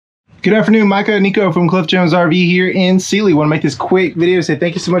Good afternoon, Micah and Nico from Cliff Jones RV here in Sealy. Want to make this quick video to say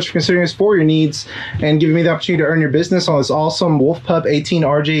thank you so much for considering us for your needs and giving me the opportunity to earn your business on this awesome Pup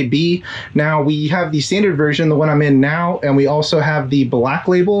 18RJB. Now, we have the standard version, the one I'm in now, and we also have the black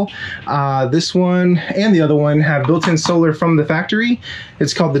label. This one and the other one have built-in solar from the factory.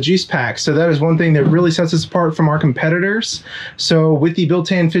 It's called the Juice Pack. So that is one thing that really sets us apart from our competitors. So with the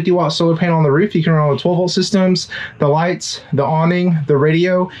built-in 50-watt solar panel on the roof, you can run all the 12-volt systems, the lights, the awning, the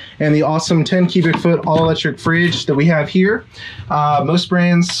radio, and the awesome 10 cubic foot all-electric fridge that we have here. Most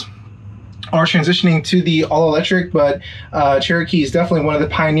brands are transitioning to the all-electric, but Cherokee is definitely one of the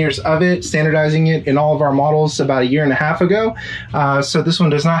pioneers of it, standardizing it in all of our models about 1.5 years ago. So this one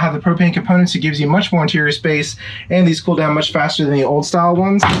does not have the propane components. It gives you much more interior space, and these cool down much faster than the old style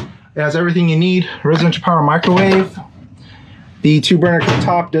ones. It has everything you need: residential power microwave. The 2-burner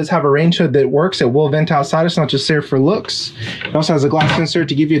cooktop does have a range hood that works. It will vent outside. It's not just there for looks. It also has a glass insert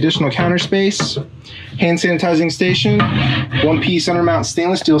to give you additional counter space. Hand sanitizing station. 1-piece undermount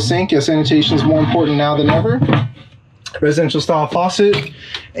stainless steel sink, as sanitation is more important now than ever. Residential style faucet.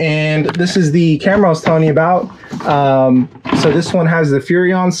 And this is the camera I was telling you about. So this one has the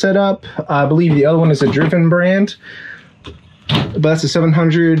Furrion setup. I believe the other one is a Driven brand. But that's a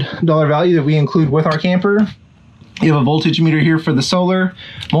 $700 value that we include with our camper. You have a voltage meter here for the solar,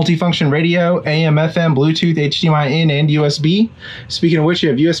 multifunction radio, AM, FM, Bluetooth, HDMI in, and USB. Speaking of which, you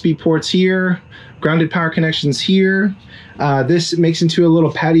have USB ports here, grounded power connections here. This makes into a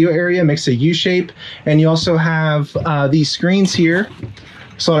little patio area, makes a U shape, and you also have these screens here.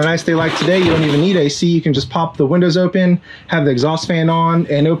 So on a nice day like today, you don't even need AC. You can just pop the windows open, have the exhaust fan on,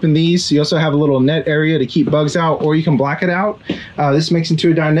 and open these. You also have a little net area to keep bugs out, or you can black it out. This makes into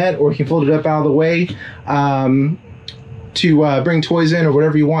a dinette, or you can fold it up out of the way to bring toys in or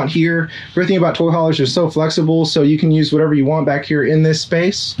whatever you want here. Great thing about toy haulers, are so flexible, so you can use whatever you want back here in this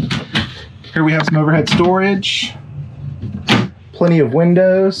space. Here we have some overhead storage, plenty of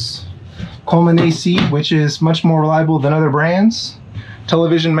windows, Coleman AC, which is much more reliable than other brands.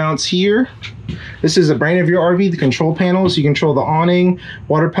 Television mounts here. This is a brain of your RV, the control panels. You control the awning,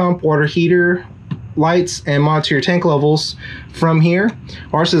 water pump, water heater, lights, and monitor your tank levels from here.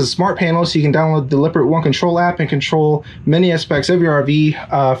 Ours is a smart panel, so you can download the Lippert One Control app and control many aspects of your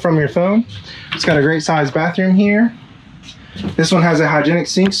RV from your phone. It's got a great sized bathroom here. This one has a hygienic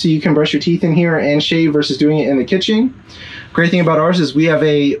sink, so you can brush your teeth in here and shave versus doing it in the kitchen. Great thing about ours is we have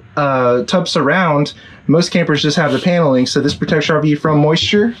a tub surround. Most campers just have the paneling, so this protects your RV from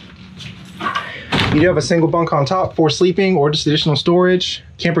moisture. You do have a single bunk on top for sleeping or just additional storage.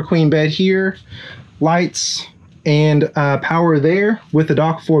 Camper queen bed here, lights, and power there with the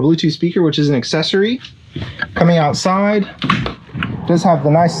dock for Bluetooth speaker, which is an accessory. Coming outside, does have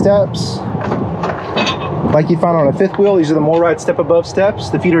the nice steps like you find on a fifth wheel. These are the MOLRIDE step above steps.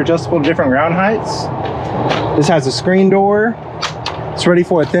 The feet are adjustable to different ground heights. This has a screen door. It's ready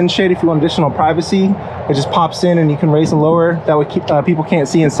for a thin shade if you want additional privacy. It just pops in and you can raise and lower. That way people can't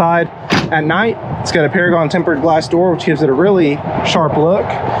see inside at night. It's got a Paragon tempered glass door, which gives it a really sharp look.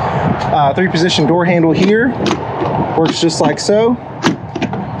 3-position door handle here. Works just like so.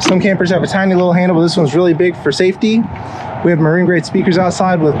 Some campers have a tiny little handle, but this one's really big for safety. We have marine grade speakers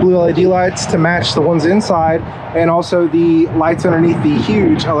outside with blue LED lights to match the ones inside, and also the lights underneath the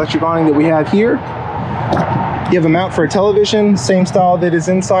huge electric awning that we have here. You have a mount for a television, same style that is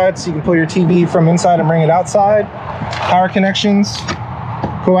inside, so you can pull your TV from inside and bring it outside. Power connections,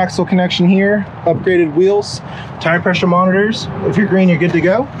 coaxial connection here, upgraded wheels, tire pressure monitors. If you're green, you're good to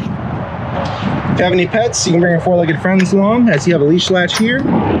go. If you have any pets, you can bring your 4-legged friends along, as you have a leash latch here.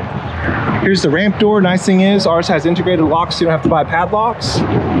 Here's the ramp door. Nice thing is ours has integrated locks, so you don't have to buy padlocks.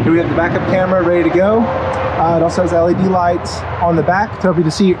 Here we have the backup camera ready to go. It also has LED lights on the back to help you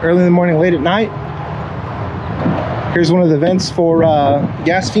to see early in the morning, late at night. Here's one of the vents for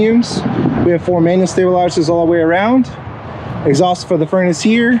gas fumes. We have 4 manual stabilizers all the way around. Exhaust for the furnace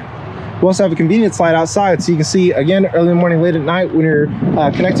here. We also have a convenience light outside, so you can see, again, early in the morning, late at night when you're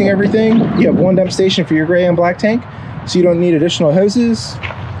connecting everything. You have 1 dump station for your gray and black tank, so you don't need additional hoses.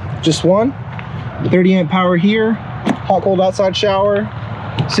 Just one. 30-amp power here. Hot cold outside shower.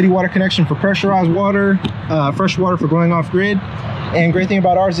 City water connection for pressurized water. Fresh water for going off grid. And great thing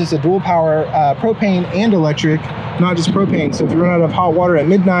about ours is a dual power propane and electric, not just propane. So if you run out of hot water at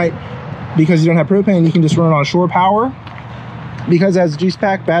midnight because you don't have propane, you can just run on shore power. Because it has a juice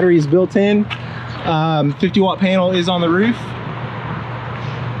pack, battery is built in. 50-watt panel is on the roof.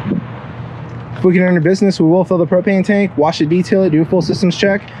 If we can earn your business, we will fill the propane tank, wash it, detail it, do a full systems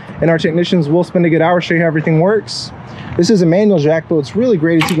check, and our technicians will spend a good hour showing you how everything works. This is a manual jack, but what's really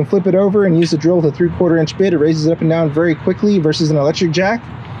great is you can flip it over and use the drill with a 3/4 inch bit. It raises it up and down very quickly versus an electric jack.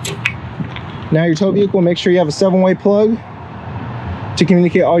 Now your tow vehicle, make sure you have a 7-way plug to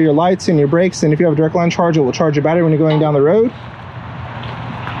communicate all your lights and your brakes, and if you have a direct line charge, it will charge your battery when you're going down the road.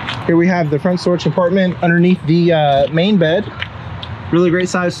 Here we have the front storage compartment underneath the main bed. Really great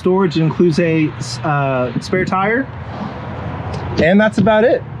size storage. It includes a spare tire, and that's about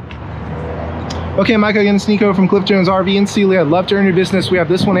it. Okay, Micah, again, it's Nico from Cliff Jones RV in Sealy. I'd love to earn your business. We have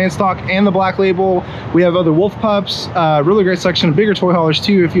this one in stock and the black label. We have other wolf pups, really great selection of bigger toy haulers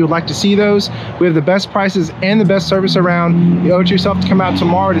too if you would like to see those. We have the best prices and the best service around. You owe it to yourself to come out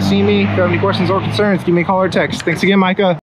tomorrow to see me. If you have any questions or concerns, give me a call or text. Thanks again, Micah.